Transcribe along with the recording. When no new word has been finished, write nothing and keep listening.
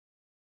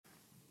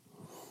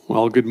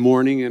Well, good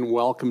morning and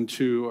welcome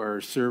to our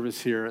service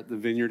here at the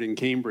Vineyard in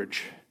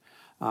Cambridge.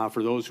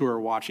 For those who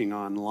are watching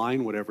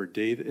online, whatever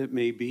day it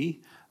may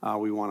be,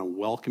 we want to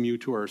welcome you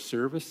to our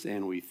service,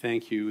 and we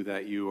thank you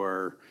that you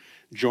are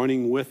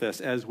joining with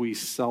us as we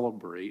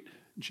celebrate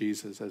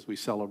Jesus, as we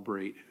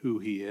celebrate who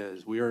he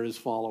is. We are his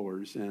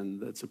followers,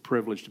 and it's a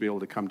privilege to be able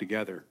to come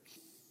together.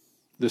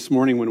 This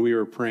morning when we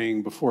were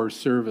praying before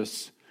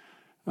service,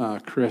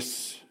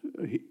 Chris,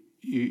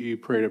 you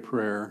prayed a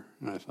prayer,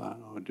 and I thought,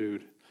 oh,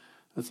 dude,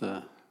 that's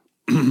a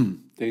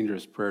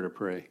dangerous prayer to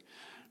pray.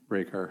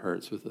 Break our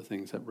hearts with the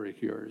things that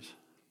break yours.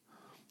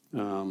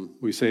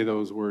 We say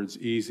those words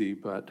easy,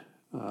 but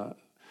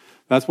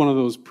that's one of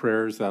those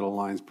prayers that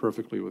aligns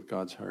perfectly with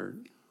God's heart,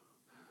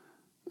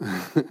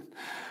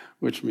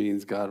 which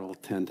means God will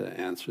tend to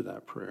answer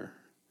that prayer,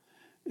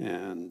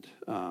 and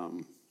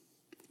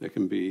it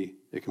can be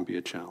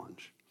a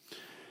challenge.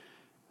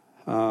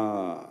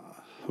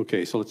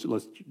 Okay, so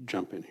let's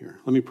jump in here.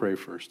 Let me pray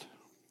first.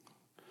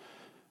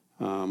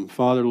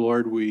 Father,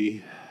 Lord,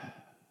 we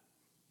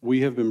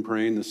have been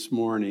praying this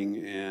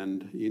morning,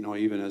 and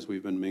even as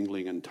we've been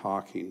mingling and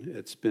talking,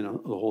 the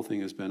whole thing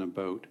has been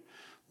about,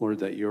 Lord,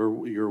 that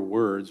your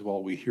words,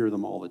 while we hear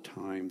them all the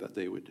time, that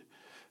we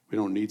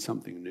don't need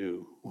something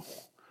new.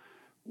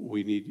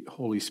 We need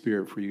Holy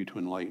Spirit for you to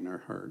enlighten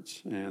our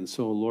hearts. And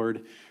so,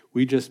 Lord,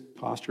 we just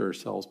posture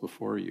ourselves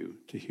before you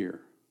to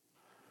hear,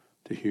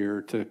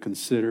 to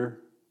consider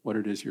what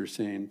it is you're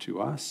saying to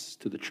us,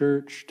 to the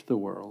church, to the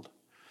world.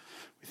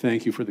 We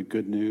thank you for the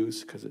good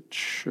news, because it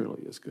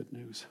surely is good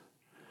news.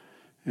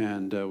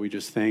 And we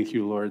just thank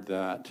you, Lord,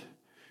 that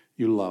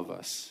you love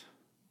us.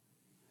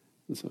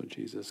 And so,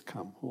 Jesus,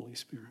 come, Holy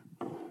Spirit.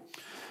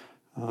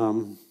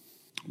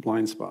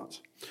 Blind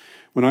spots.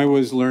 When I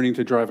was learning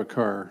to drive a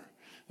car,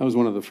 that was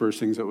one of the first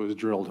things that was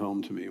drilled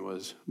home to me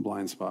was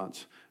blind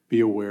spots.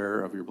 Be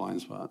aware of your blind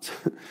spots.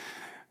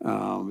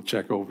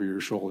 Check over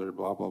your shoulder,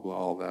 blah, blah, blah,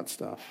 all that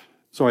stuff.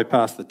 So I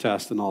passed the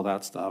test and all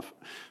that stuff.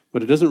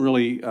 But it doesn't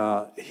really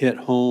hit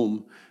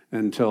home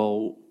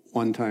until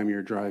one time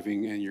you're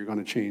driving and you're going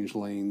to change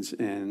lanes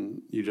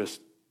and you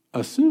just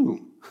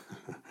assume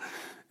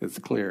it's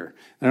clear.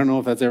 I don't know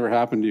if that's ever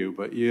happened to you,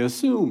 but you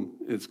assume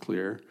it's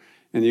clear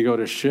and you go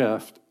to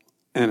shift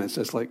and it's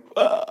just like,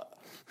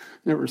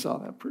 never saw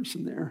that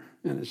person there.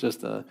 And it's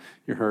just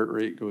your heart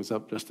rate goes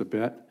up just a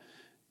bit.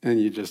 And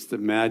you just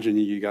imagine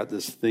you got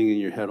this thing in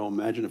your head, oh,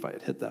 imagine if I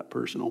had hit that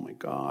person, oh my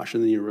gosh.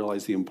 And then you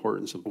realize the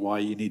importance of why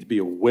you need to be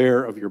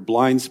aware of your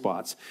blind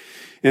spots.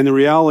 And the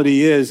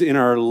reality is, in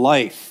our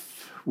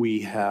life,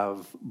 we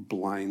have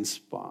blind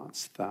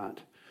spots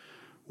that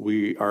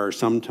we are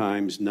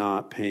sometimes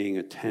not paying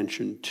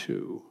attention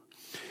to.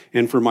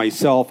 And for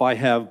myself, I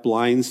have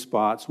blind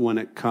spots when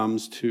it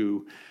comes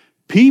to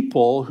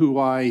people who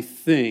I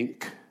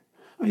think,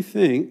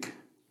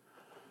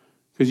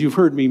 because you've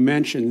heard me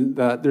mention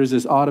that there's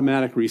this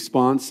automatic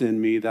response in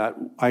me that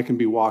I can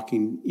be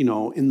walking,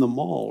 in the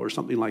mall or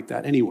something like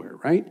that, anywhere,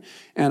 right?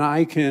 And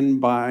I can,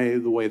 by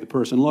the way the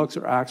person looks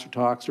or acts or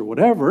talks or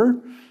whatever,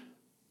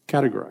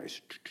 categorize,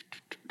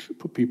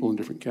 put people in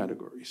different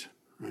categories,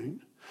 right?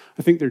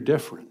 I think they're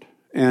different.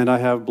 And I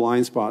have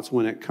blind spots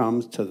when it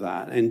comes to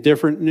that. And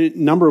different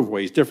number of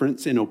ways.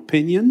 Difference in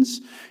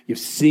opinions. You've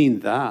seen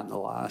that in the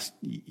last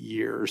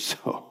year or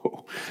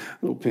so.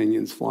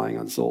 Opinions flying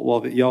on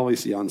you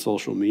always see on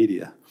social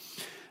media.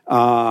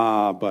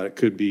 But it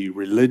could be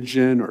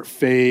religion or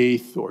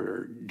faith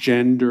or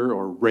gender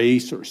or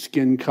race or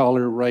skin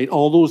color, right?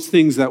 All those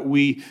things that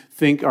we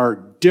think are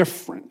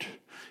different.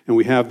 And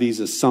we have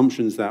these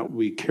assumptions that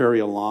we carry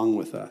along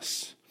with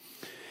us.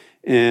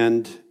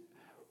 And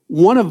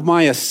one of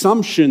my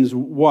assumptions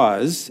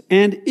was,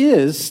 and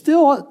is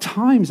still at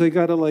times, I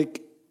gotta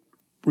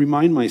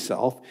remind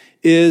myself,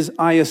 is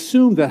I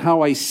assume that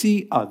how I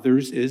see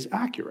others is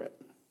accurate.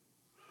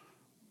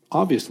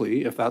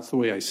 Obviously, if that's the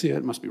way I see it,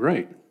 it must be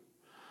right.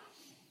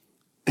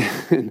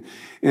 And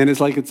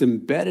it's like it's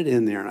embedded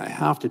in there, and I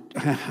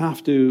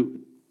have to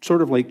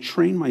sort of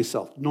train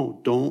myself.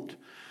 No,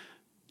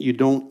 you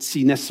don't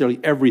see necessarily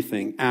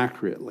everything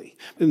accurately.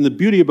 And the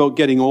beauty about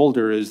getting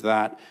older is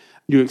that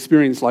you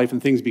experience life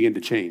and things begin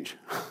to change.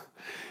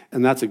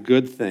 And that's a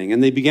good thing.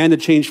 And they began to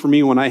change for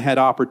me when I had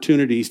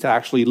opportunities to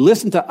actually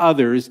listen to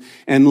others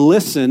and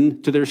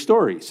listen to their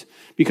stories.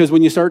 Because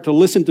when you start to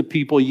listen to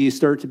people, you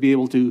start to be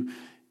able to,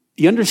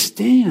 you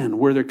understand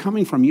where they're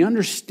coming from. You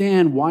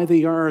understand why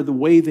they are the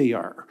way they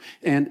are.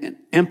 And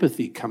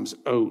empathy comes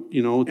out,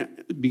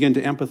 begin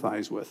to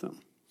empathize with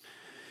them.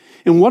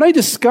 And what I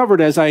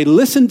discovered as I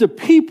listened to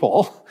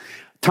people,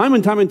 time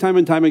and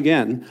time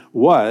again,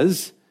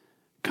 was,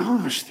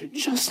 gosh, they're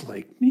just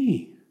like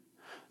me.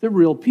 They're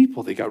real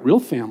people. They got real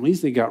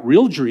families. They got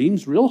real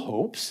dreams, real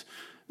hopes.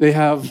 They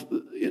have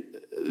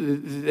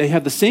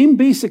the same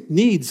basic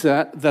needs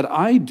that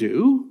I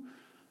do.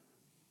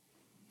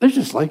 They're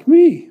just like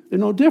me. They're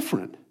no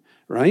different,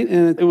 right?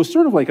 And it was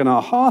sort of like an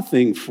aha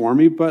thing for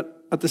me,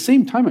 but at the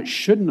same time, it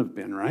shouldn't have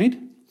been, right?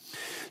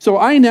 So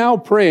I now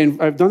pray,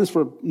 and I've done this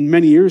for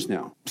many years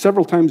now,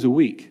 several times a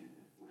week.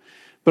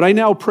 But I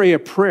now pray a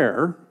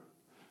prayer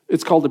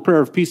It's called the Prayer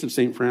of Peace of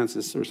St.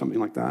 Francis or something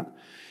like that.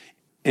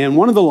 And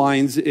one of the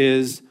lines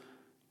is,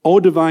 "O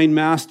divine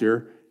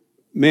master,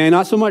 may I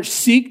not so much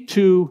seek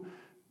to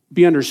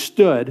be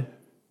understood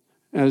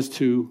as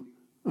to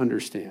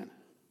understand."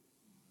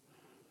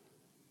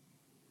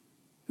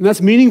 And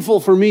that's meaningful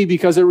for me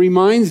because it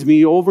reminds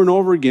me over and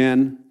over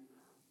again,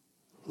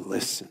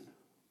 listen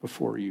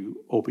before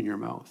you open your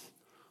mouth.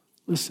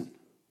 Listen.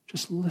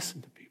 Just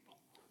listen to people.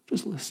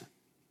 Just listen.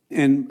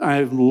 And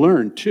I've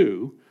learned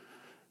too,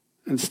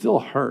 and it's still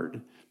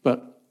hard,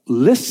 but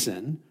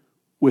listen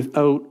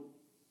without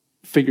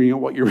figuring out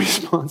what your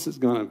response is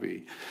going to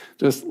be.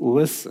 Just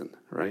listen,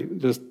 right?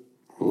 Just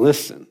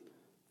listen.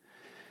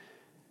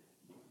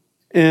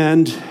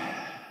 And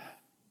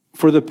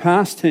for the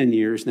past 10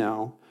 years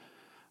now,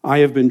 I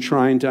have been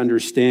trying to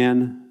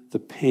understand the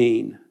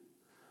pain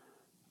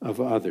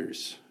of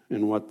others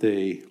and what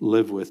they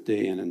live with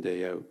day in and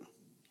day out.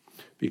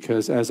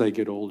 Because as I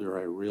get older,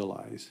 I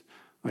realize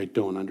I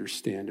don't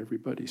understand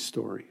everybody's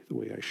story the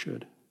way I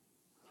should.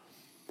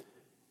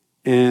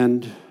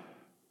 And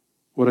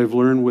what I've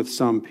learned with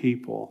some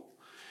people,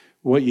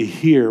 what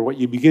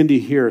you begin to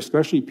hear,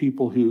 especially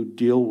people who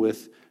deal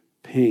with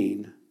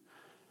pain,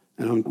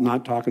 and I'm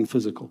not talking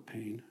physical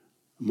pain,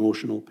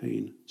 emotional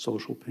pain,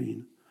 social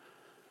pain.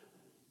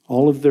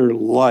 All of their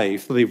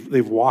life,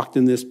 they've walked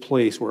in this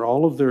place where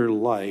all of their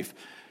life,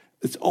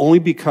 it's only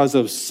because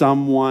of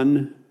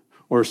someone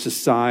or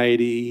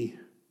society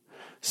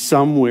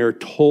somewhere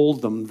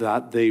told them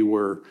that they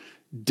were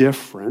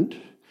different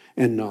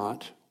and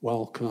not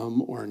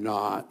welcome or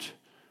not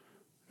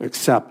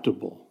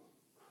acceptable.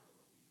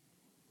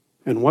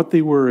 And what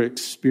they were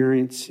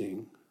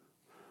experiencing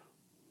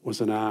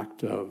was an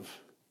act of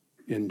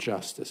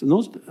injustice. And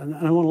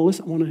I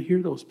want to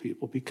hear those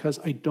people because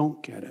I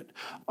don't get it.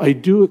 I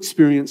do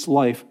experience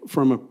life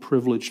from a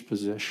privileged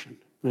position.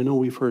 I know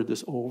we've heard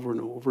this over and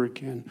over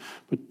again,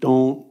 but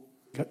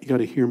you got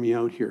to hear me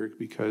out here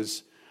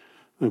because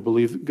I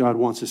believe that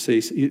God's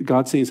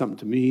saying something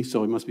to me,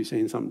 so he must be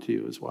saying something to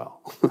you as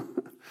well.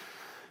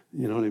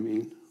 You know what I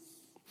mean?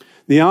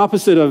 The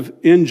opposite of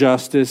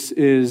injustice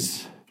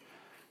is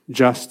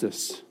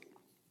justice,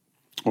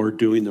 or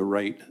doing the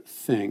right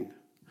thing.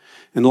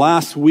 And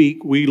last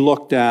week, we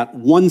looked at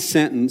one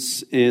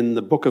sentence in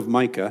the book of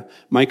Micah.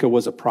 Micah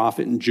was a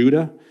prophet in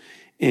Judah,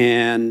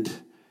 and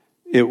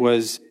it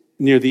was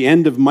near the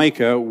end of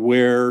Micah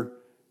where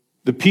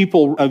the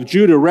people of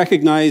Judah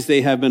recognize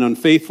they have been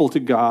unfaithful to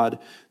God.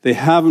 They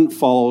haven't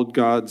followed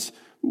God's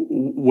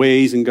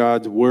ways and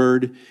God's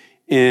word.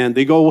 And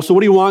they go, well, so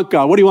what do you want,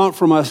 God? What do you want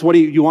from us? Do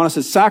you want us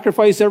to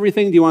sacrifice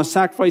everything? Do you want to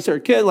sacrifice our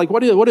kid? Like,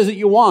 what is it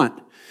you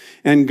want?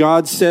 And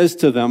God says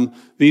to them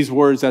these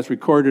words that's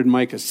recorded in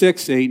Micah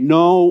 6:8,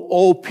 "No,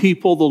 O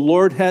people, the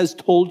Lord has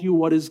told you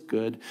what is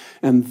good,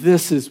 and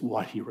this is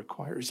what he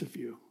requires of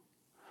you.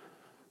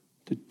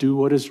 To do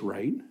what is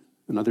right."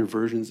 In other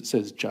versions, it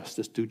says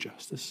justice, do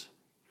justice.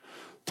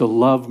 To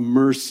love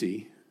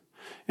mercy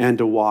and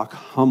to walk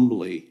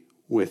humbly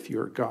with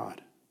your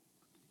God.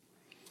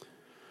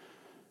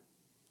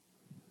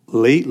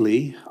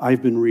 Lately,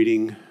 I've been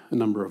reading a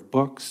number of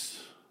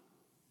books,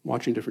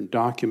 watching different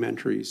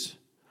documentaries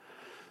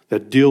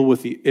that deal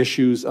with the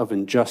issues of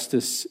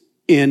injustice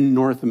in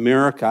North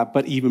America,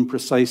 but even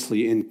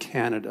precisely in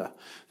Canada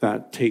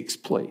that takes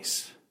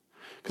place.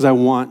 Because I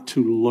want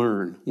to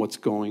learn what's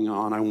going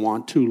on. I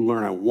want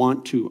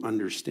to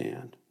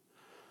understand.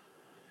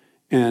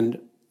 And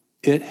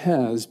it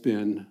has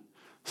been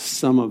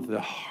some of the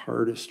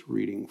hardest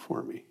reading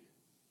for me.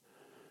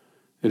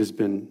 It has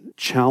been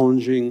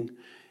challenging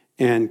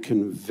and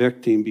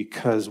convicting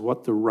because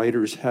what the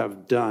writers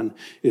have done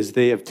is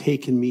they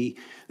take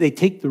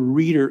the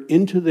reader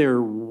into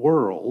their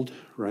world,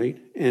 right,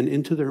 and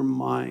into their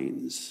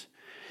minds.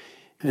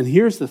 And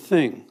here's the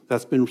thing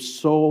that's been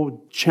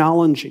so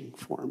challenging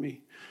for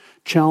me,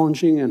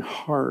 challenging and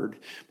hard,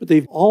 but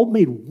they've all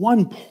made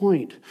one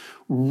point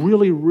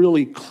really,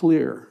 really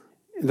clear,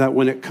 that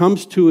when it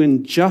comes to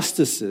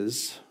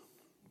injustices,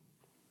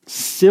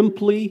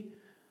 simply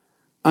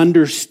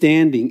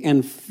understanding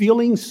and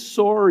feeling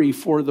sorry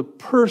for the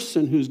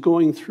person who's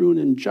going through an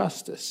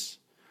injustice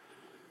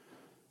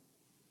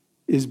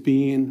is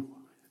being,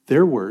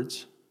 their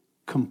words,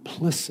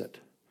 complicit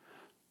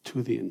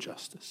to the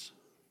injustice.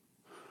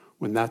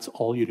 When that's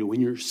all you do, when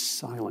you're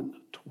silent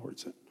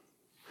towards it.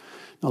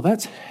 Now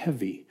that's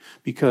heavy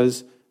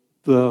because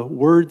the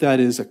word that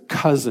is a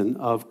cousin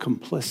of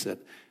complicit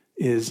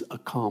is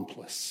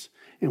accomplice.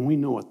 And we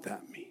know what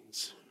that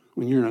means.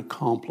 When you're an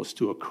accomplice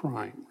to a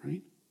crime,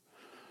 right?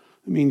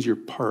 It means you're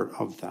part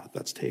of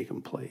that's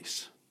taken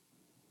place.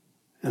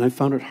 And I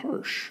found it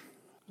harsh.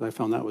 I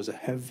found that was a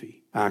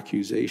heavy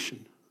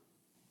accusation.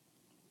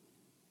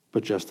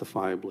 But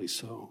justifiably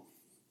so.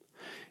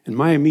 And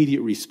my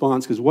immediate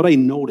response, because what I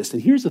noticed,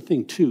 and here's the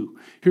thing too,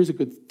 here's a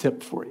good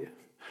tip for you.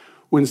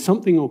 When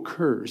something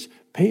occurs,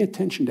 pay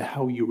attention to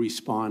how you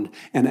respond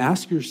and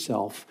ask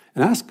yourself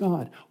and ask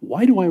God,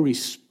 why do I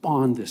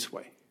respond this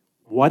way?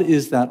 What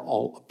is that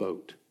all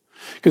about?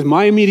 Because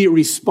my immediate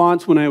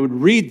response when I would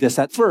read this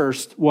at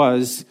first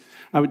was,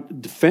 I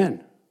would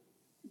defend.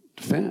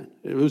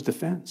 It was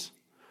defense.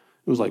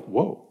 It was like,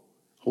 whoa,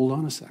 hold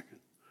on a second.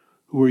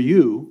 Who are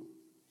you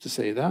to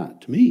say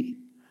that to me?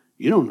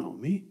 You don't know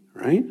me,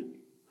 right?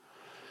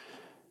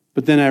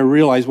 But then I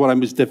realized what I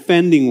was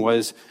defending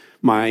was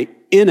my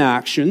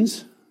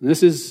inactions.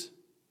 This is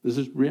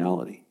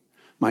reality.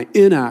 My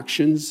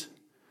inactions,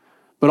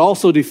 but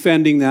also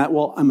defending that,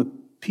 well, I'm a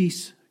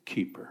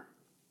peacekeeper,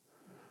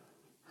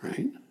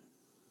 right?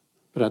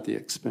 But at the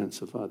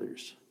expense of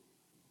others.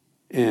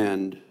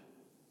 And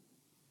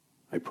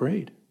I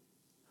prayed.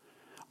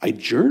 I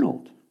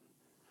journaled.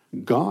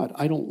 God,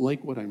 I don't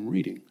like what I'm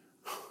reading.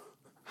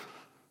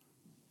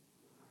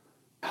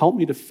 Help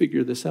me to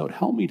figure this out.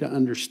 Help me to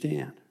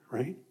understand,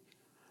 right?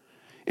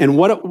 And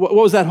what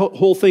was that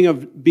whole thing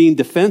of being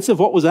defensive?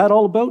 What was that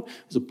all about?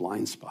 It was a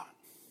blind spot.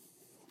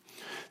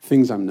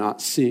 Things I'm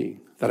not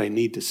seeing that I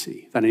need to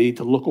see, that I need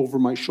to look over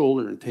my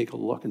shoulder and take a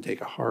look and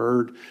take a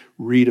hard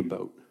read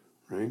about,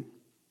 right?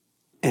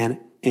 And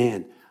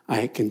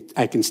I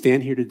can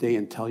stand here today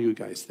and tell you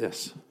guys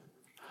this.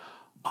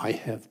 I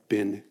have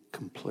been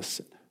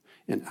complicit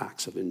in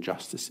acts of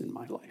injustice in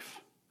my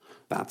life.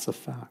 That's a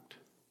fact.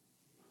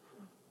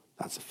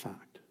 That's a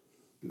fact.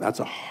 That's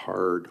a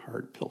hard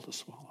pill to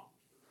swallow.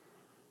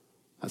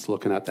 That's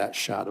looking at that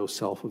shadow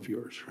self of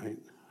yours, right?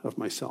 Of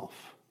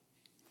myself.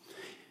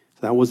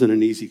 That wasn't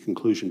an easy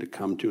conclusion to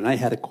come to. And I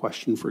had a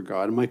question for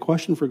God. And my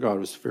question for God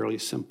was fairly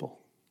simple.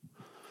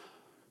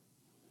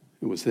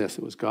 It was this.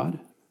 It was, God,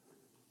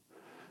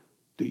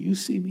 do you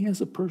see me as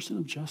a person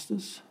of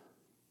justice?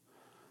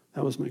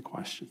 That was my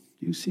question.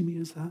 Do you see me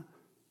as that?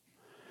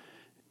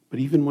 But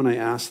even when I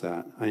asked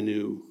that, I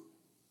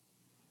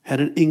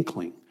had an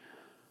inkling.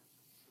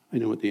 I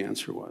knew what the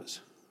answer was,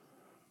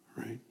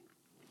 right?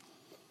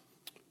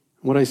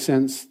 What I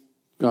sensed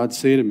God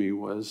say to me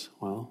was,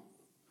 well,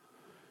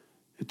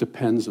 it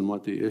depends on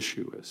what the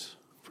issue is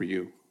for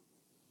you,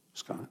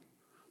 Scott.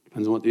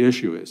 Depends on what the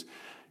issue is.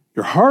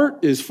 Your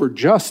heart is for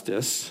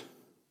justice,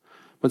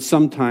 but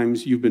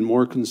sometimes you've been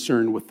more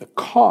concerned with the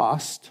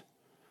cost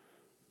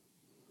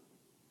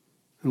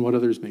and what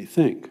others may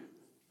think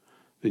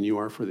than you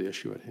are for the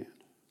issue at hand.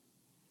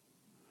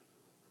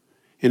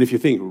 And if you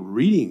think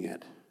reading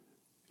it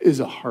is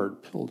a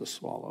hard pill to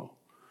swallow,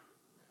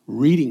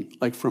 reading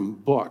like from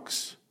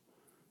books,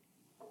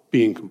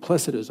 being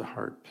complicit is a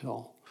hard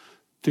pill.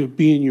 To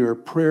be in your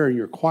prayer and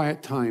your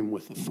quiet time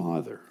with the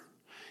Father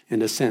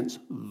and to sense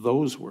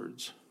those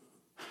words.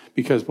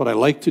 Because what I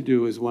like to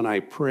do is when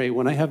I pray,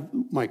 when I have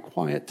my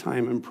quiet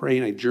time and pray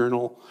and I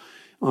journal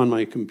on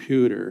my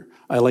computer,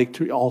 I like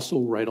to also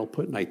write, I'll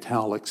put in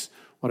italics,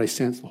 what I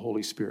sense the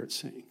Holy Spirit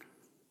saying.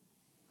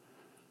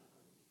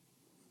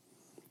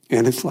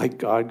 And it's like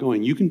God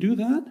going, you can do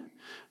that,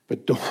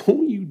 but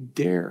don't you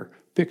dare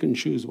pick and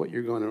choose what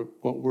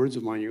words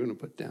of mine you're going to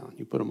put down.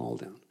 You put them all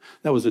down.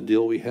 That was a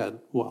deal we had a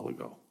while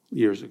ago,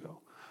 years ago.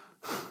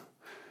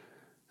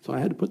 So I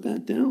had to put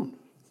that down.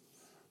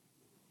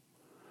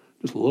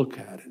 Just look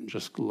at it and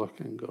just look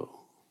and go,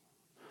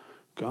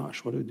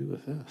 gosh, what do I do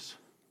with this?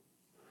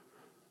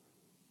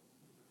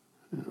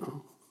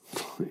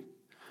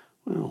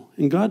 Well,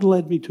 and God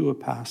led me to a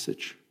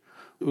passage.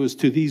 It was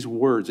to these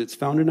words. It's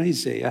found in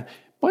Isaiah.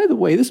 By the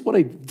way, this is what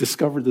I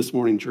discovered this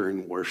morning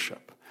during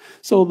worship.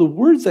 So the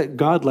words that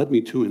God led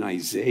me to in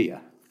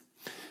Isaiah,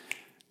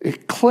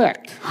 it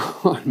clicked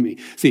on me.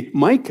 See,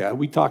 Micah,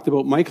 we talked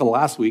about Micah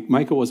last week.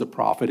 Micah was a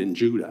prophet in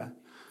Judah.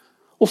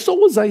 Well, so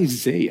was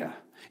Isaiah.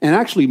 And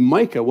actually,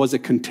 Micah was a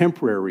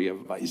contemporary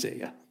of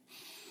Isaiah.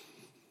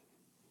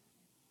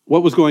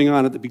 What was going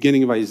on at the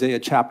beginning of Isaiah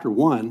chapter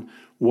 1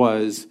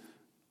 was,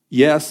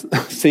 yes,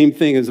 same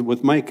thing as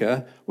with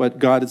Micah, what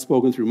God had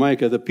spoken through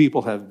Micah. The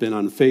people have been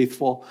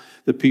unfaithful.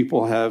 The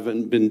people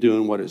haven't been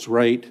doing what is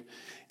right.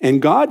 And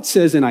God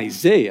says in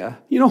Isaiah,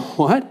 you know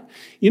what?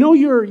 You know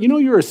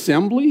your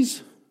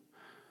assemblies?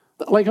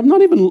 Like, I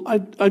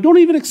don't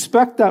even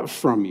expect that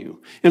from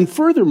you. And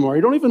furthermore, I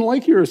don't even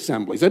like your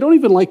assemblies. I don't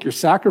even like your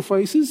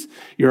sacrifices.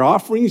 Your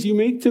offerings you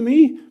make to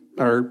me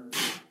are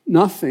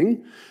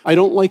nothing. I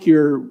don't like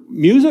your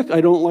music.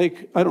 I don't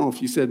know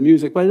if you said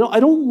music, but I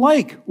don't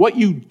like what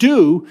you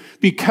do,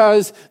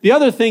 because the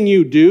other thing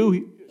you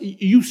do,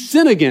 you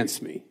sin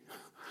against me.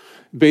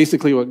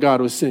 Basically what God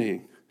was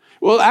saying.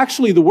 Well,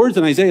 actually, the words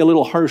in Isaiah are a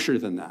little harsher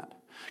than that,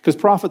 because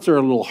prophets are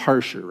a little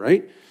harsher,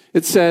 right?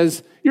 It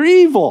says, you're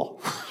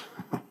evil.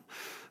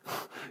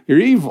 You're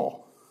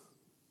evil.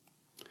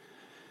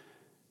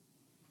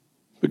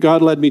 But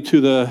God led me to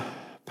the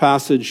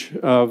passage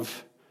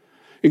of,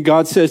 and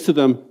God says to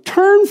them,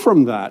 turn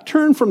from that.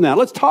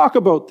 Let's talk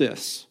about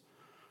this,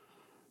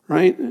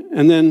 right?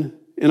 And then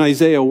in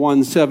Isaiah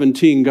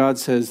 1:17, God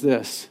says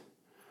this,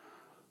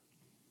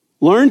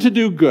 learn to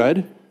do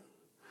good,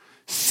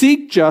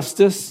 seek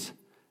justice,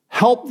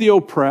 help the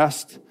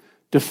oppressed,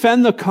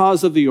 defend the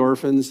cause of the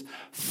orphans,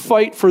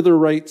 fight for the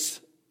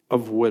rights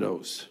of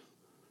widows.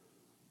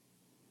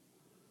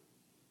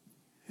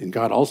 And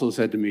God also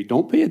said to me,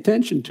 don't pay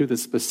attention to the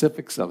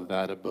specifics of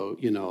that about,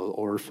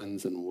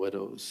 orphans and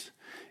widows.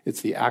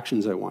 It's the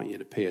actions I want you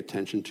to pay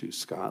attention to,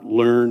 Scott.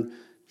 Learn,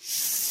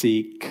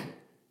 seek,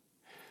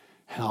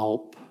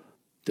 help,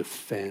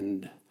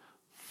 defend,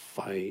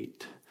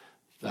 fight.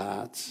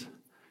 That's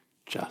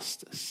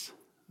justice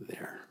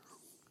there.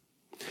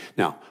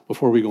 Now,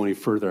 before we go any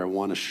further, I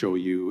want to show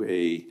you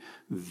a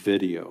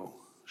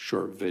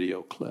short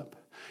video clip,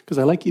 because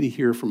I like you to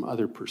hear from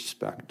other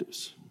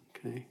perspectives,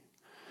 okay?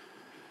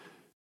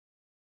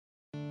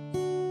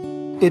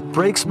 It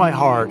breaks my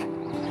heart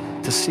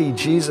to see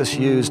Jesus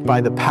used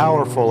by the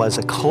powerful as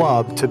a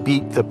club to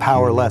beat the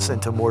powerless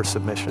into more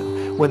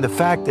submission, when the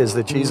fact is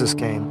that Jesus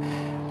came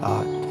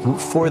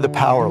for the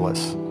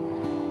powerless,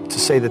 to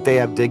say that they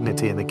have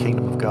dignity in the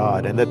kingdom of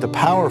God, and that the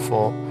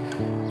powerful,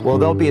 well,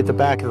 they'll be at the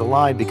back of the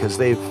line because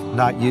they've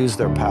not used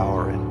their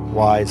power in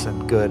wise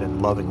and good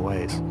and loving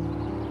ways.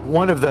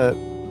 One of the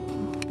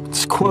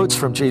quotes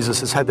from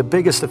Jesus has had the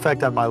biggest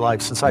effect on my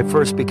life since I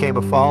first became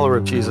a follower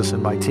of Jesus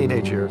in my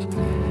teenage years.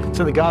 It's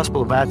in the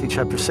Gospel of Matthew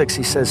chapter 6.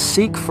 He says,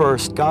 "Seek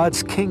first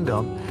God's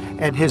kingdom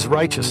and his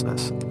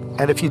righteousness.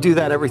 And if you do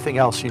that, everything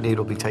else you need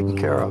will be taken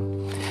care of."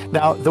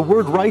 Now, the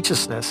word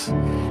righteousness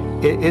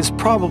is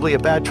probably a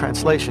bad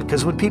translation,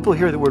 because when people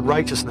hear the word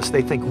righteousness,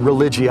 they think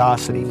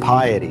religiosity,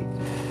 piety.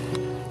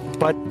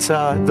 But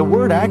the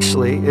word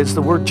actually is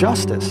the word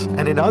justice.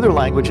 And in other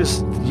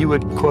languages, you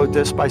would quote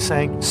this by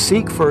saying,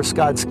 "Seek first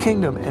God's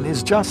kingdom and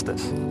his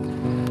justice."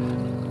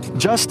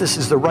 Justice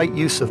is the right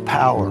use of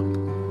power.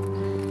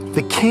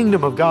 The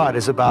kingdom of God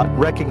is about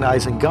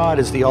recognizing God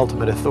as the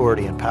ultimate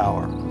authority and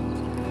power.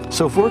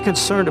 So if we're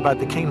concerned about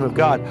the kingdom of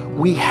God,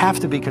 we have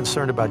to be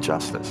concerned about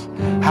justice.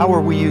 How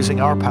are we using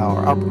our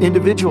power, our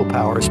individual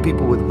power as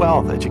people with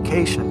wealth,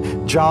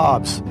 education,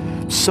 jobs,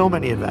 so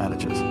many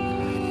advantages?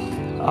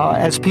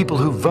 As people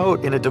who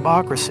vote in a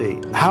democracy,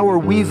 how are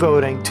we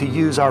voting to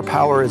use our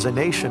power as a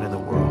nation in the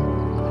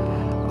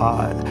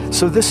world?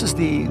 So this is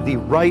the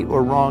right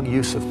or wrong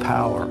use of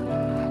power.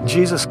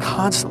 Jesus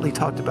constantly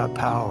talked about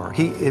power.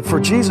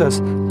 For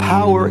Jesus,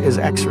 power is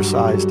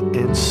exercised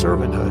in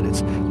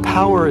servanthood.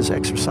 Power is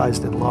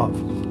exercised in love.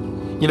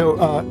 You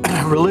know,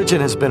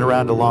 religion has been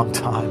around a long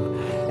time,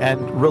 and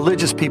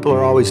religious people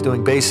are always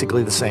doing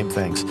basically the same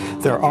things.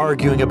 They're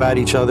arguing about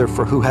each other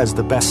for who has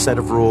the best set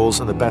of rules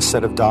and the best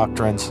set of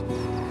doctrines.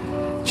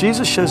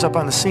 Jesus shows up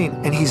on the scene,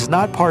 and he's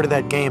not part of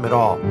that game at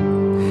all.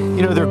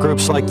 You know, there are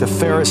groups like the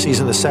Pharisees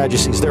and the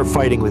Sadducees, they're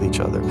fighting with each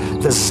other.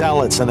 The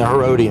Zealots and the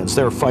Herodians,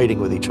 they're fighting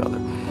with each other.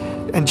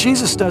 And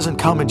Jesus doesn't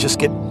come and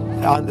just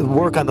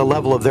work on the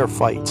level of their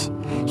fights.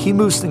 He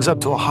moves things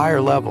up to a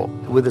higher level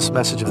with this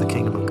message of the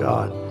kingdom of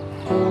God.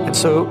 And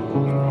so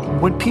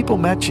when people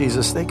met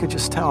Jesus, they could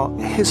just tell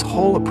his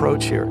whole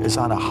approach here is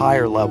on a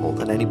higher level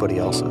than anybody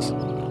else's.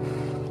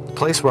 The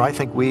place where I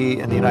think we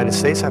in the United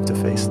States have to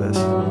face this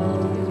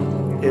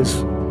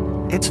is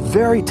it's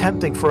very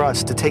tempting for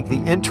us to take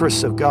the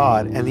interests of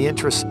God and the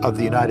interests of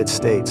the United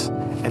States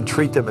and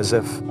treat them as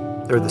if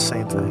they're the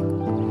same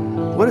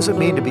thing. What does it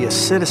mean to be a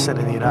citizen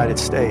in the United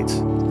States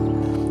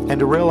and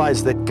to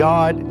realize that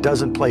God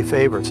doesn't play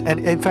favorites?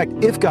 And in fact,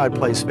 if God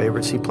plays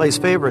favorites, he plays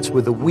favorites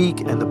with the weak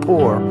and the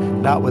poor,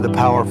 not with the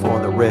powerful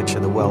and the rich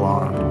and the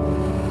well-armed.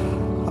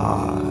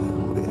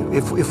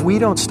 If we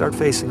don't start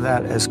facing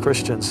that as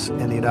Christians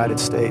in the United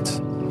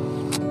States,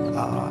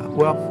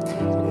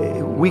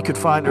 we could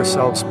find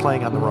ourselves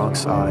playing on the wrong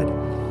side.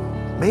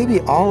 Maybe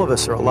all of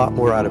us are a lot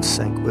more out of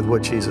sync with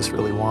what Jesus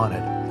really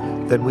wanted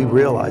than we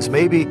realize.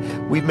 Maybe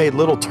we've made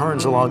little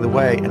turns along the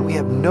way and we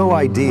have no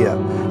idea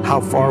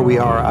how far we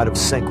are out of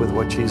sync with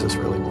what Jesus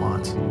really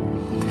wants.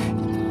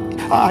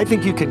 I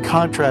think you can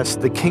contrast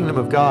the kingdom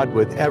of God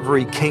with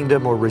every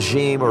kingdom or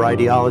regime or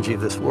ideology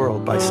of this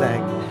world by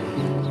saying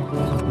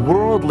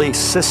worldly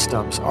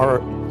systems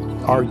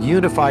are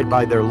unified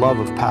by their love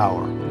of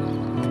power.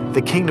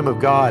 The kingdom of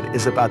God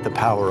is about the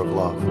power of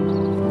love.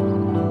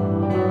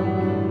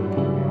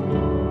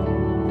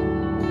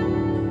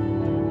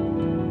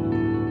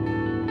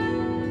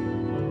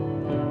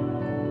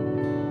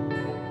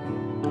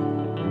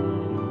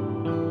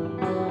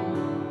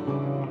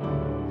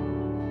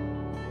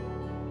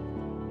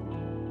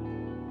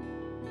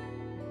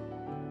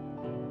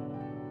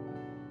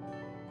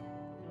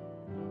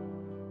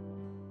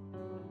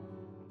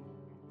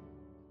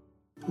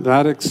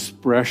 That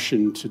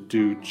expression, to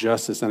do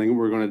justice, I think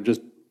we're going to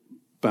just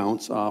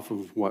bounce off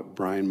of what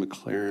Brian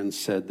McLaren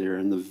said there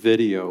in the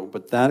video,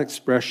 but that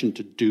expression,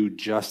 to do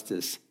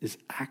justice, is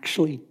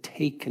actually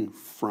taken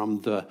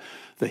from the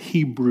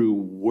Hebrew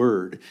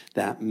word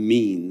that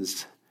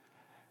means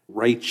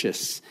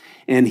righteous.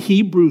 And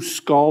Hebrew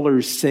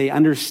scholars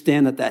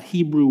understand that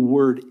Hebrew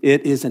word,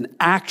 it is an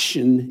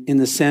action in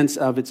the sense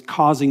of it's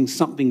causing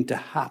something to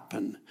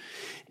happen.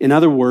 In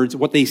other words,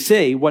 what they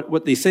say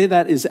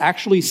that is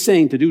actually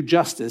saying, to do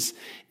justice,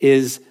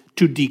 is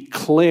to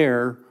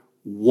declare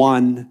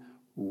one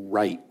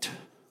right,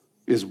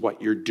 is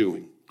what you're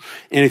doing.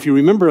 And if you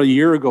remember a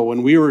year ago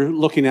when we were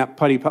looking at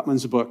Putty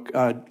Putman's book,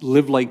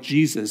 Live Like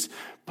Jesus,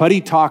 Putty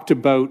talked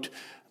about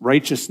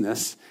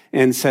righteousness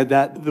and said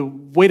that the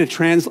way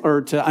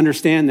to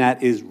understand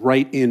that is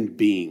right in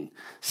being.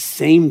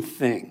 Same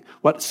thing.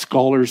 what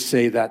scholars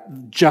say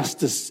that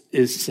justice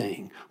is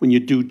saying. When you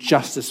do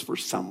justice for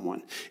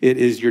someone, it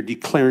is you're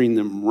declaring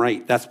them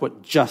right. That's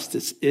what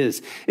justice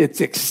is. It's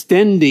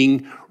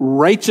extending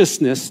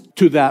righteousness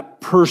to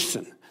that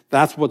person.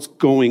 That's what's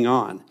going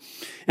on.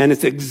 And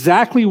it's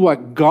exactly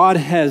what God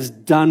has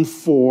done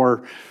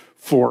for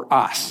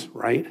us,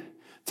 right?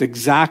 It's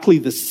exactly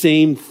the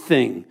same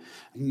thing.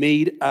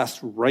 Made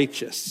us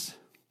righteous.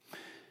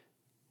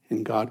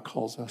 And God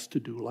calls us to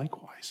do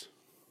likewise.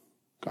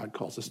 God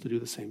calls us to do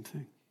the same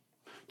thing.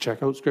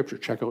 Check out Scripture.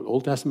 Check out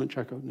Old Testament.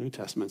 Check out New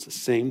Testament. It's the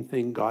same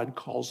thing God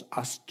calls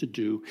us to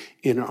do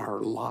in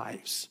our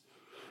lives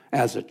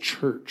as a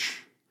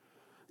church.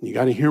 And you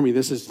got to hear me.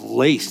 This is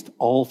laced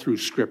all through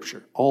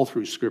Scripture. All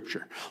through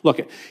Scripture. Look,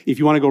 if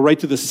you want to go right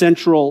to the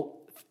central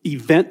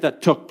event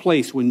that took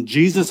place when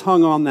Jesus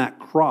hung on that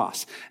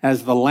cross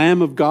as the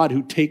Lamb of God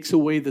who takes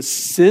away the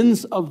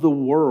sins of the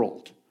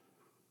world.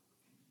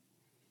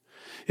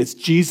 It's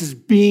Jesus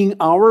being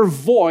our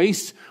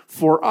voice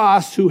for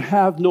us who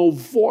have no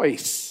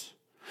voice.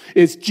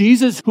 It's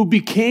Jesus who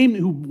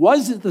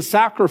was the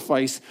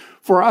sacrifice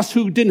for us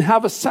who didn't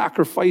have a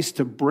sacrifice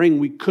to bring.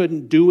 We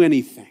couldn't do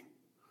anything.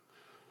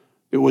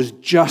 It was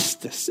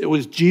justice. It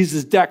was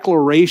Jesus'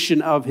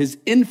 declaration of his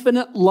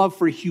infinite love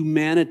for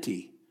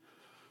humanity.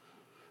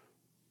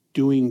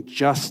 Doing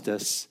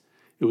justice,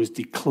 it was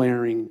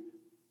declaring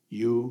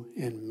you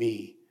and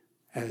me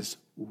as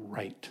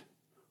right,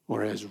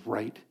 or as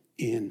right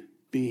in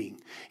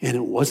being. And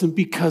it wasn't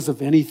because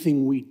of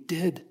anything we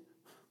did.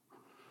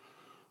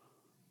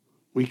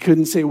 We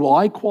couldn't say, well,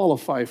 I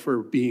qualify for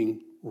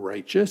being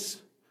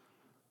righteous.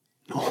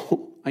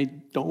 No, I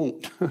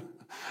don't.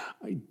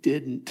 I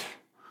didn't.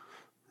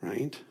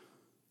 Right?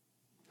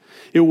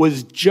 It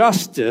was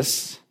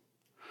justice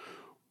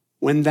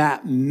when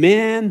that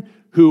man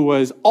who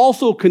was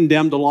also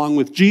condemned along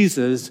with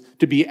Jesus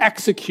to be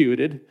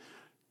executed,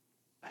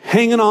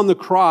 hanging on the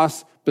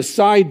cross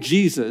beside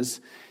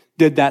Jesus,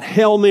 did that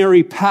Hail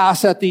Mary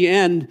pass at the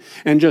end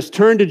and just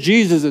turned to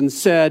Jesus and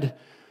said,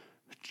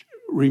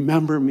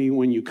 remember me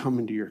when you come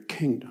into your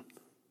kingdom.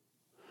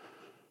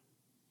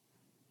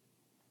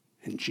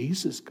 And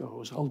Jesus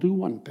goes, I'll do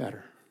one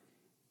better.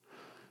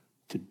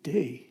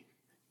 Today,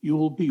 you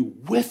will be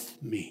with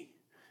me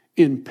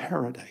in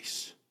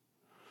paradise.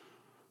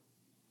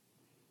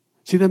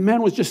 See, the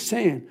man was just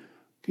saying,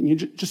 can you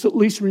just at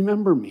least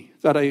remember me,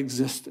 that I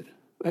existed?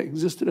 I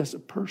existed as a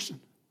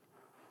person.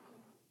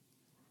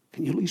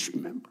 Can you at least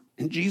remember?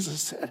 And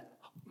Jesus said,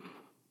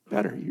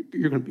 better,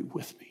 you're going to be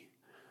with me.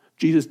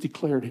 Jesus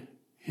declared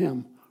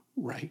him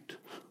right.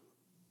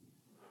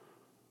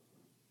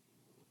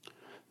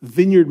 The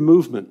Vineyard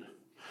movement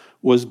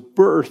was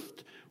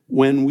birthed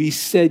when we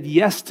said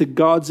yes to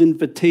God's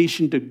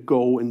invitation to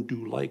go and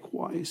do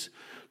likewise,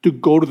 to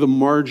go to the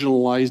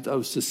marginalized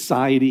of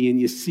society,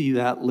 and you see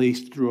that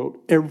laced throughout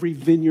every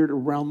vineyard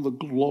around the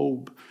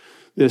globe.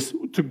 This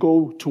to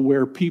go to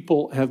where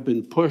people have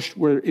been pushed,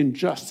 where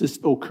injustice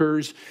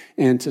occurs,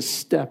 and to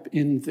step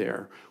in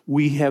there.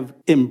 We have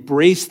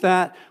embraced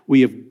that.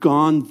 We have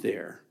gone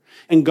there.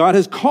 And God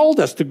has called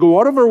us to go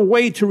out of our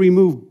way to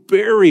remove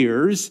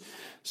barriers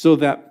so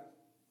that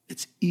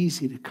it's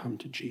easy to come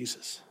to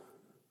Jesus.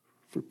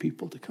 For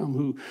people to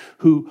come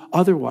who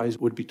otherwise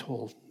would be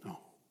told, no,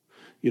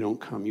 you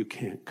don't come, you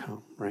can't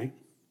come, right?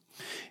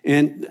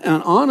 And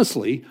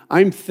honestly,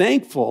 I'm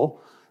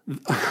thankful,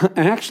 I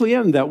actually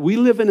am, that we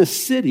live in a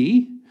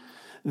city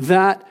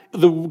that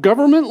the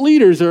government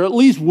leaders are at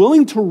least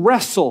willing to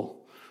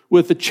wrestle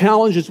with the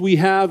challenges we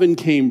have in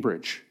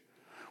Cambridge,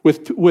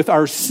 with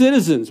our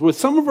citizens, with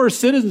some of our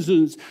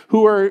citizens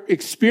who are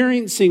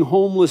experiencing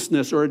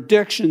homelessness or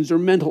addictions or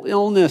mental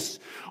illness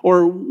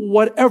or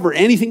whatever,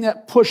 anything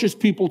that pushes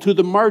people to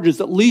the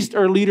margins. At least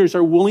our leaders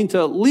are willing to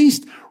at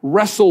least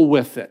wrestle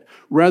with it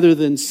rather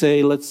than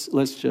say, let's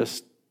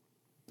just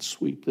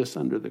sweep this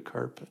under the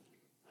carpet.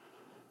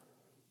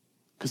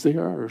 Because they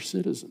are our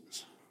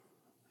citizens.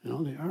 You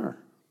know, they are.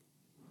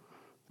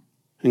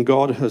 And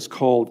God has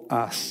called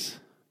us,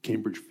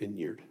 Cambridge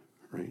Vineyard,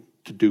 right,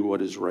 to do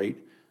what is right.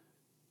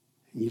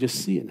 And you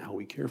just see it in how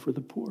we care for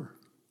the poor.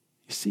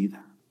 You see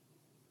that.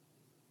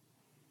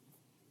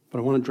 But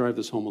I want to drive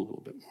this home a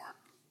little bit more.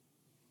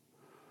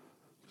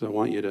 Because I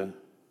want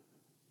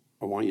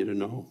you to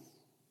know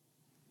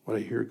what I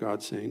hear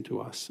God saying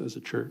to us as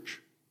a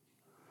church.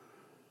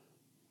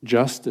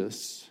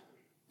 Justice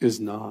is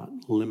not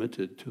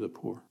limited to the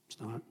poor. It's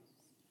not.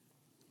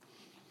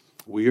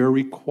 We are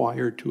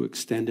required to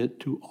extend it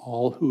to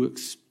all who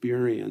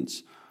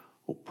experience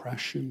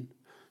oppression,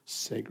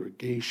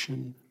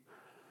 segregation,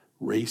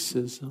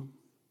 racism,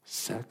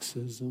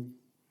 sexism,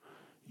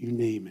 you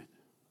name it.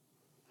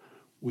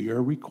 We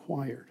are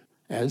required,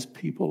 as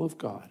people of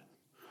God,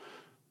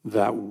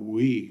 that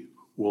we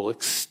will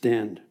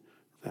extend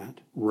that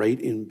right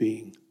in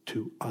being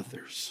to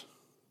others,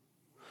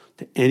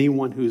 to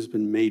anyone who's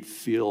been made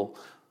feel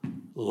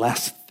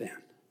less than.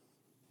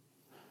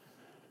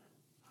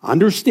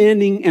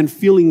 Understanding and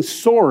feeling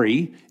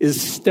sorry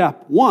is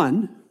step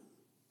one,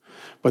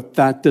 but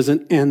that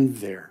doesn't end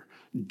there.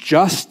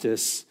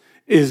 Justice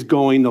is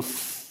going the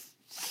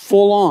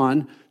full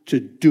on to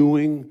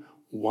doing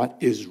what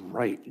is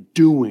right.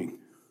 Doing.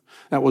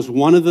 That was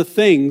one of the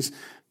things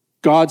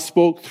God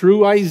spoke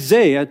through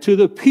Isaiah to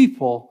the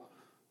people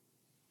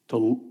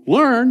to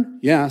learn,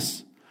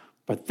 yes,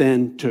 but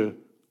then to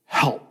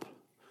help,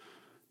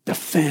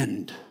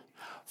 defend,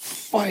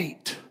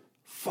 fight.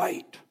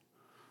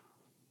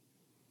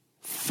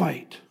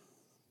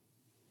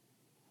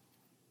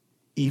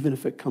 Even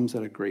if it comes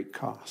at a great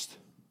cost,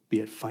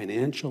 be it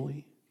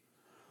financially.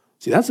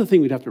 See, that's the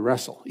thing we'd have to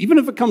wrestle. Even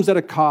if it comes at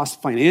a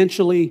cost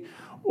financially,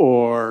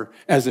 or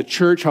as a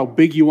church, how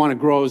big you want to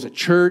grow as a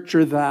church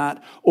or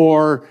that,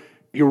 or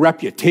your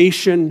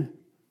reputation.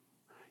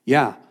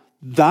 Yeah,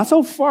 that's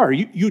how far.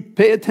 You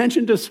pay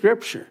attention to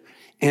Scripture,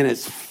 and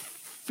it's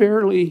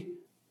fairly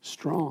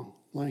strong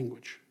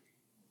language.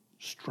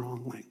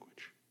 Strong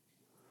language.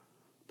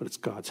 But it's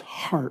God's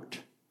heart.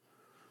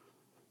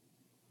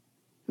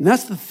 And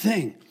that's the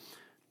thing.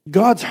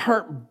 God's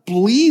heart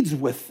bleeds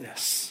with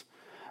this,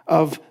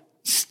 of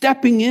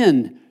stepping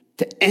in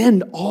to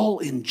end all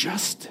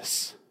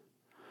injustice.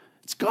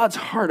 It's God's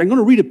heart. I'm going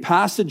to read a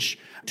passage,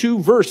 2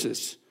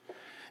 verses.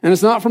 And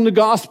it's not from the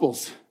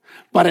Gospels,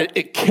 but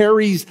it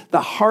carries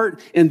the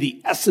heart and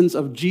the essence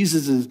of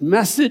Jesus'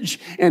 message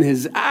and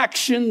his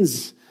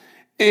actions.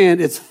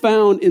 And it's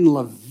found in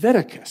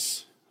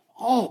Leviticus.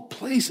 All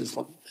places,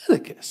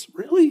 Leviticus.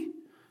 Really?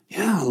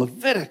 Yeah,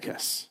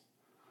 Leviticus.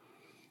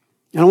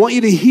 And I want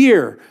you to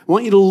hear. I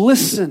want you to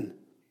listen.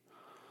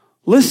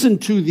 Listen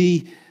to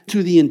the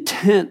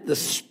intent, the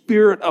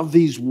spirit of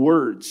these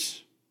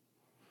words.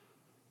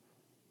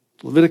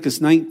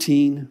 Leviticus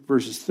 19,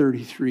 verses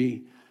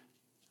 33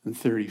 and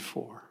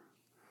 34.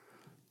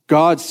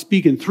 God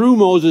speaking through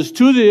Moses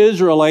to the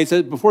Israelites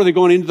before they're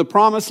going into the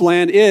promised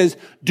land is,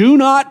 do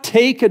not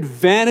take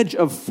advantage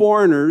of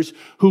foreigners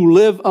who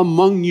live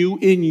among you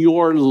in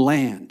your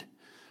land.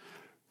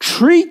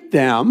 Treat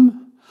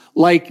them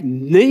like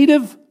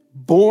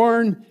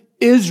native-born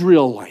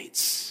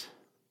Israelites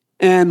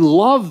and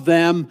love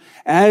them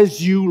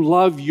as you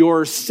love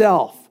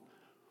yourself.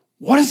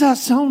 What does that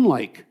sound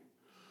like?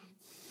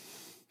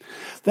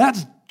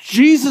 That's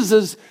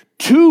Jesus'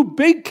 2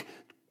 big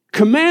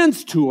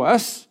commands to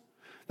us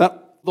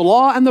that the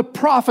law and the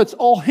prophets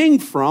all hang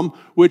from,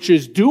 which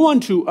is do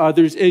unto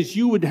others as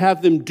you would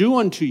have them do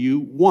unto you,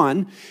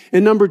 1.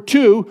 And number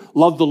 2,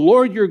 love the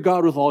Lord your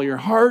God with all your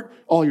heart,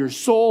 all your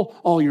soul,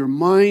 all your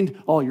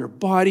mind, all your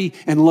body,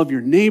 and love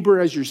your neighbor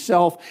as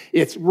yourself.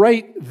 It's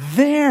right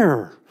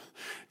there.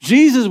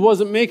 Jesus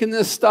wasn't making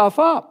this stuff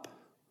up.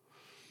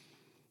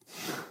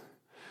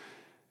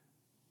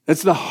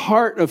 It's the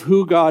heart of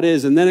who God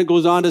is. And then it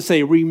goes on to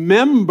say,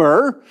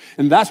 remember,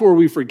 and that's where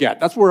we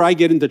forget. That's where I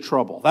get into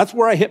trouble. That's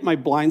where I hit my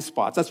blind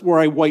spots. That's where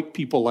I wipe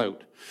people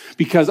out.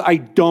 Because I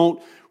don't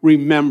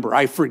remember.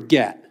 I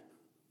forget.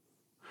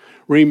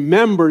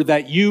 Remember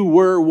that you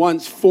were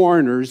once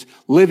foreigners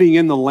living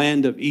in the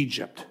land of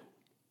Egypt.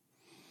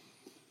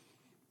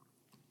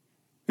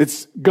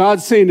 It's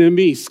God saying to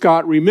me,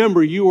 Scott,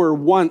 remember you were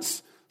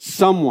once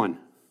someone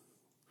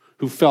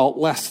who felt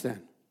less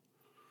than.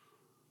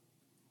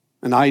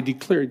 And I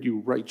declared you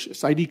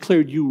righteous. I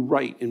declared you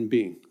right in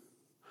being.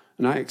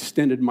 And I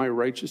extended my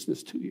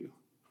righteousness to you.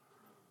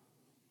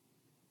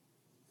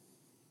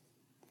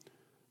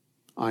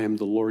 I am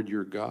the Lord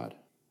your God.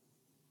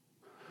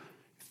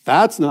 If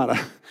that's not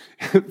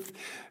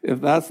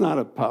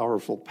a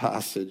powerful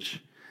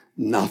passage,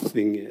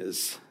 nothing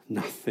is.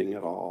 Nothing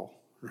at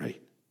all, right?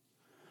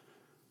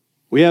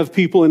 We have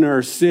people in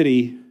our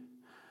city,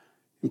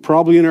 and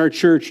probably in our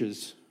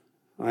churches,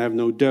 I have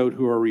no doubt,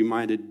 who are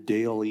reminded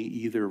daily,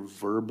 either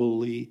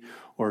verbally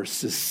or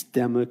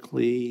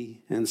systemically.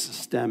 And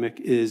systemic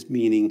is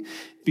meaning,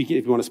 if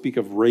you want to speak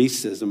of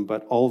racism,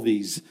 but all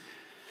these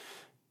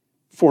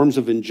forms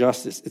of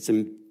injustice, it's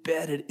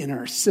embedded in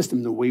our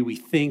system, the way we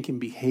think and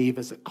behave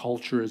as a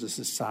culture, as a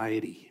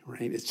society,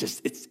 right?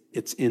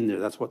 It's in there.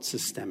 That's what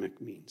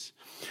systemic means.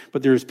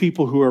 But there's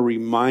people who are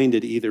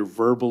reminded either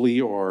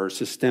verbally or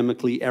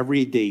systemically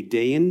every day,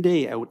 day in,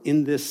 day out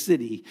in this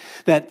city,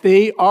 that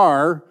they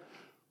are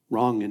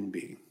wrong in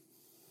being.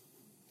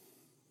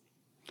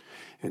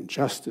 And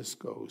justice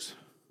goes,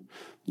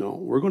 no,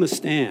 we're going to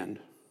stand.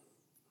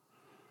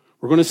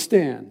 We're going to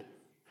stand.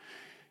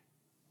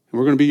 And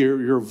we're going to be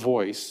your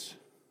voice.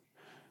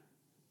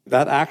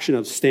 That action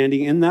of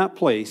standing in that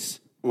place,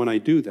 when I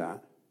do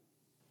that,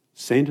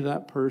 saying to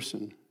that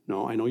person,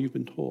 no, I know you've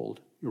been told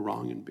you're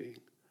wrong in being.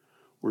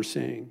 We're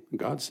saying,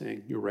 God's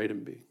saying, you're right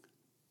in being.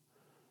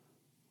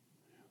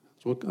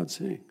 That's what God's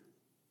saying.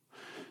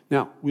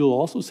 Now, we'll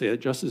also say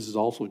that justice is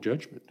also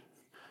judgment.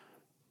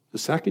 The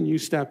second you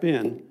step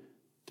in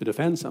to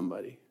defend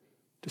somebody,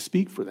 to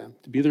speak for them,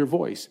 to be their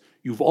voice,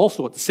 you've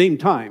also at the same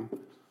time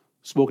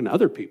spoken to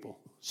other people,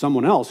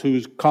 someone else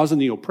who's causing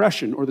the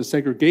oppression or the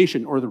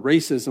segregation or the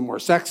racism or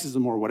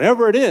sexism or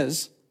whatever it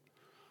is,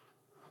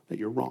 that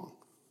you're wrong.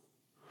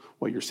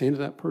 What you're saying to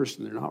that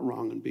person, they're not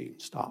wrong in being.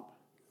 Stop.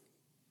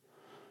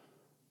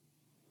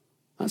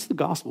 That's the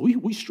gospel.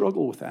 We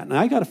struggle with that. And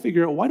I got to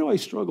figure out, why do I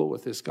struggle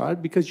with this,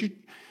 God? Because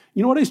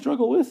You know what I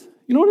struggle with?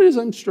 You know what it is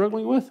I'm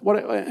struggling with?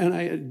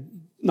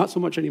 Not so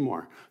much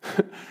anymore.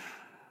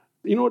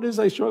 You know what it is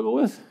I struggle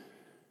with?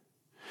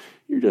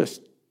 You're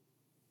just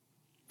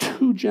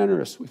too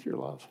generous with your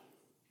love.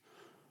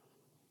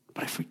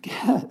 But I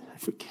forget.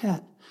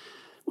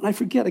 When I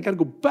forget, I got to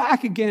go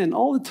back again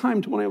all the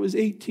time to when I was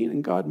 18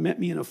 and God met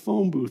me in a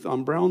phone booth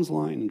on Brown's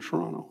Line in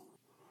Toronto.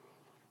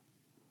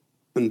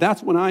 And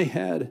that's when I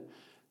had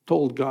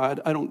told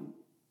God, I don't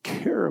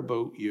care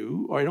about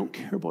you, or I don't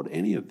care about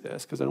any of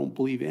this because I don't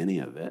believe any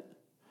of it.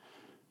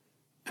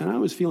 And I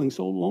was feeling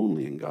so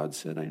lonely, and God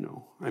said, I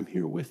know, I'm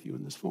here with you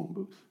in this phone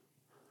booth.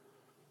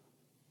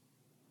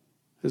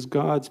 As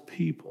God's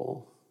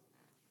people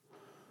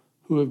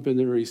who have been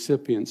the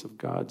recipients of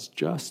God's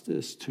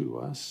justice to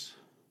us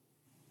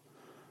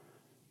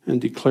and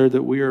declared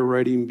that we are a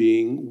writing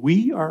being,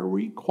 we are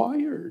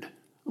required.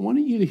 I want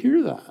you to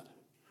hear that.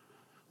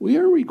 We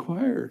are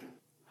required.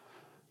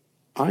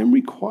 I'm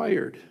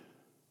required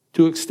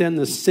to extend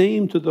the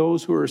same to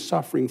those who are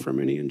suffering from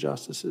any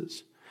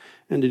injustices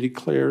and to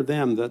declare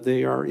them that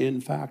they are in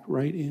fact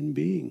right in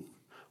being.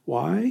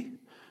 Why?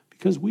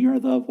 Because we are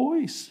the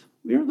voice.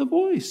 We are the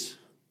voice.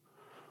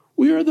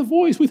 We are the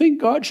voice. We think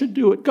God should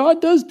do it.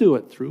 God does do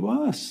it through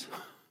us.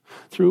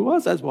 Through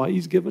us. That's why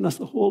he's given us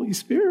the Holy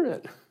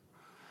Spirit.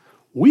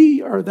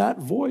 We are that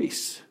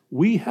voice.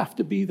 We have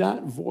to be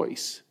that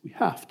voice. We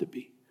have to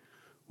be.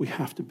 We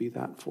have to be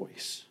that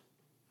voice.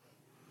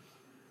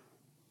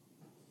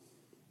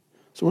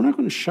 So we're not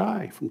going to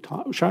shy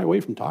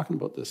away from talking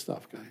about this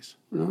stuff, guys.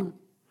 We're not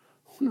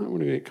going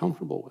to get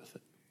comfortable with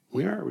it.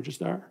 We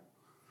just are.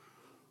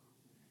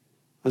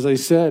 As I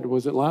said,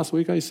 was it last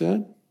week I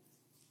said?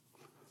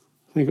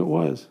 I think it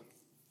was.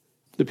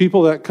 The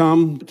people that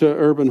come to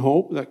Urban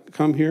Hope, that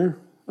come here,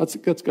 that's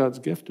God's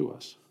gift to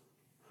us.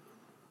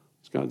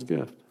 It's God's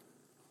gift.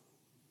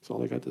 That's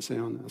all I got to say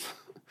on this.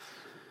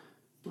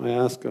 I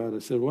asked God, I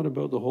said, what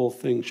about the whole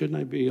thing? Shouldn't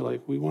I be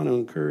like, we want to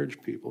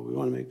encourage people. We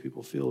want to make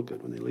people feel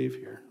good when they leave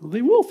here. Well,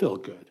 they will feel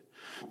good.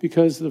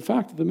 Because the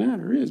fact of the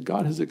matter is,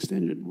 God has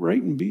extended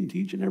right in being to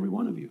each and every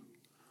one of you.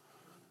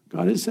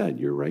 God has said,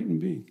 you're right in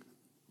being.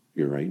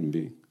 You're right in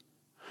being.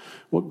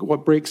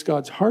 What breaks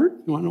God's heart?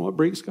 You want to know what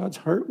breaks God's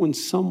heart? When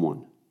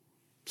someone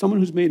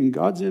who's made in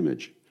God's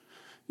image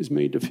is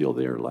made to feel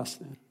they are less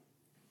than.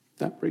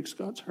 That breaks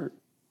God's heart.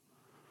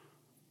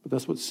 But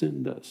that's what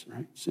sin does,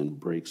 right? Sin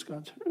breaks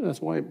God's heart.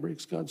 That's why it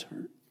breaks God's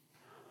heart.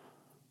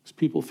 Because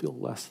people feel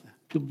less than.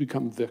 People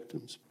become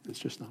victims. It's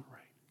just not right.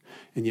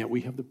 And yet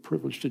we have the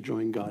privilege to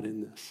join God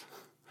in this.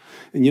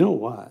 And you know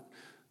what?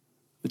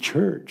 The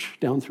church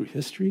down through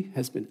history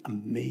has been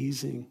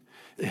amazing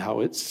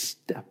how it's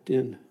stepped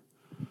in.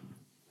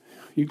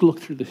 You look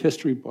through the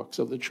history books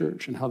of the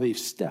church and how they've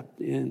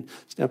stepped in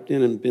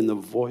and been the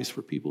voice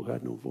for people who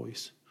had no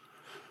voice.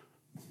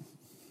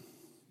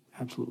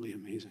 Absolutely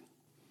amazing.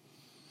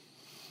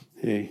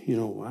 Hey, you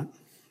know what?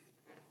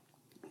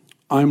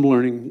 I'm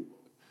learning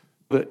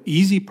the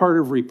easy part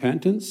of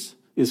repentance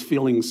is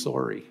feeling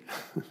sorry.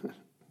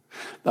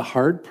 The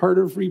hard part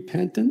of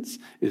repentance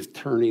is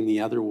turning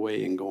the other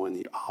way and going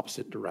the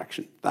opposite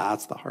direction.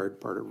 That's the hard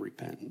part of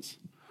repentance.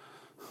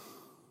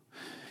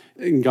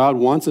 And God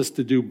wants us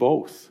to do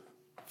both.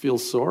 Feel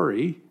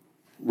sorry,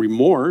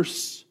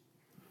 remorse.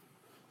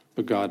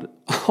 But God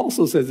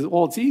also says,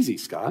 well, it's easy,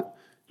 Scott.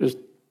 Just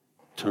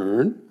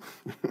turn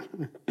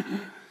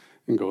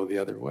and go the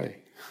other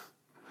way.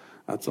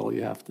 That's all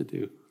you have to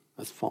do.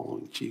 That's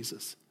following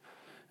Jesus.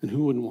 And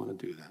who wouldn't want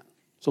to do that?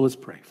 So let's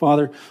pray.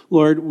 Father,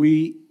 Lord,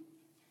 we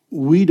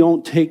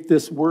don't take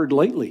this word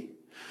lightly.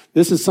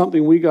 This is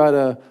something we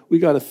gotta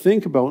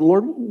think about. And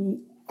Lord,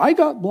 I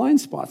got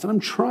blind spots, and I'm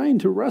trying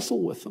to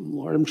wrestle with them,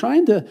 Lord. I'm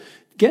trying to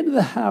get into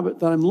the habit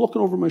that I'm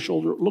looking over my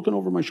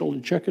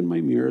shoulder, checking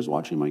my mirrors,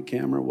 watching my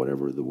camera,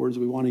 whatever the words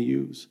we want to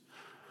use.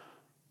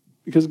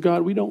 Because,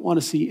 God, we don't want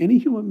to see any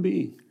human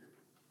being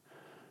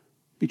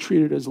be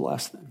treated as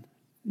less than.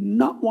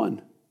 Not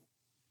one.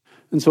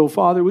 And so,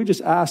 Father, we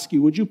just ask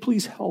you, would you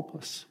please help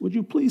us? Would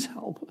you please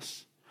help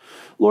us?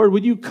 Lord,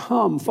 would you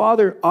come?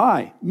 Father,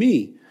 I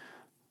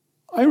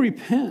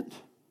repent.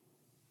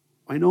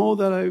 I know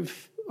that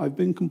I've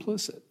been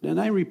complicit,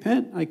 and I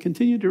repent. I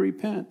continue to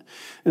repent.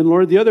 And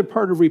Lord, the other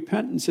part of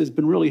repentance has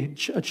been really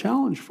a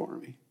challenge for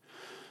me.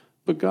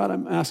 But God,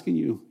 I'm asking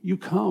you,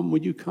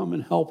 would you come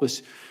and help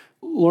us?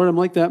 Lord, I'm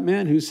like that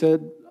man who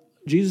said,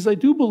 Jesus, I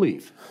do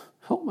believe.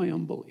 Help my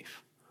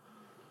unbelief.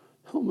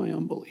 Help my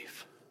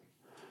unbelief.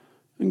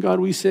 And God,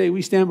 we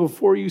stand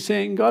before you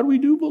saying, God, we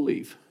do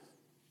believe.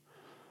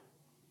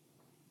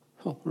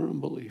 Help our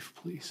unbelief,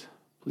 please.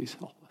 Please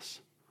help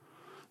us.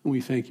 And we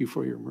thank you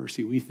for your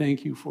mercy. We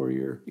thank you for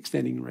your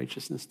extending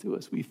righteousness to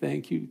us. We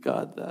thank you,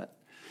 God, that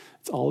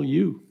it's all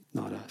you,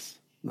 not us,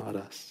 not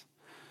us.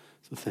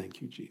 So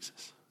thank you,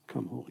 Jesus.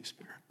 Come, Holy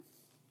Spirit.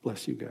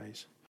 Bless you guys.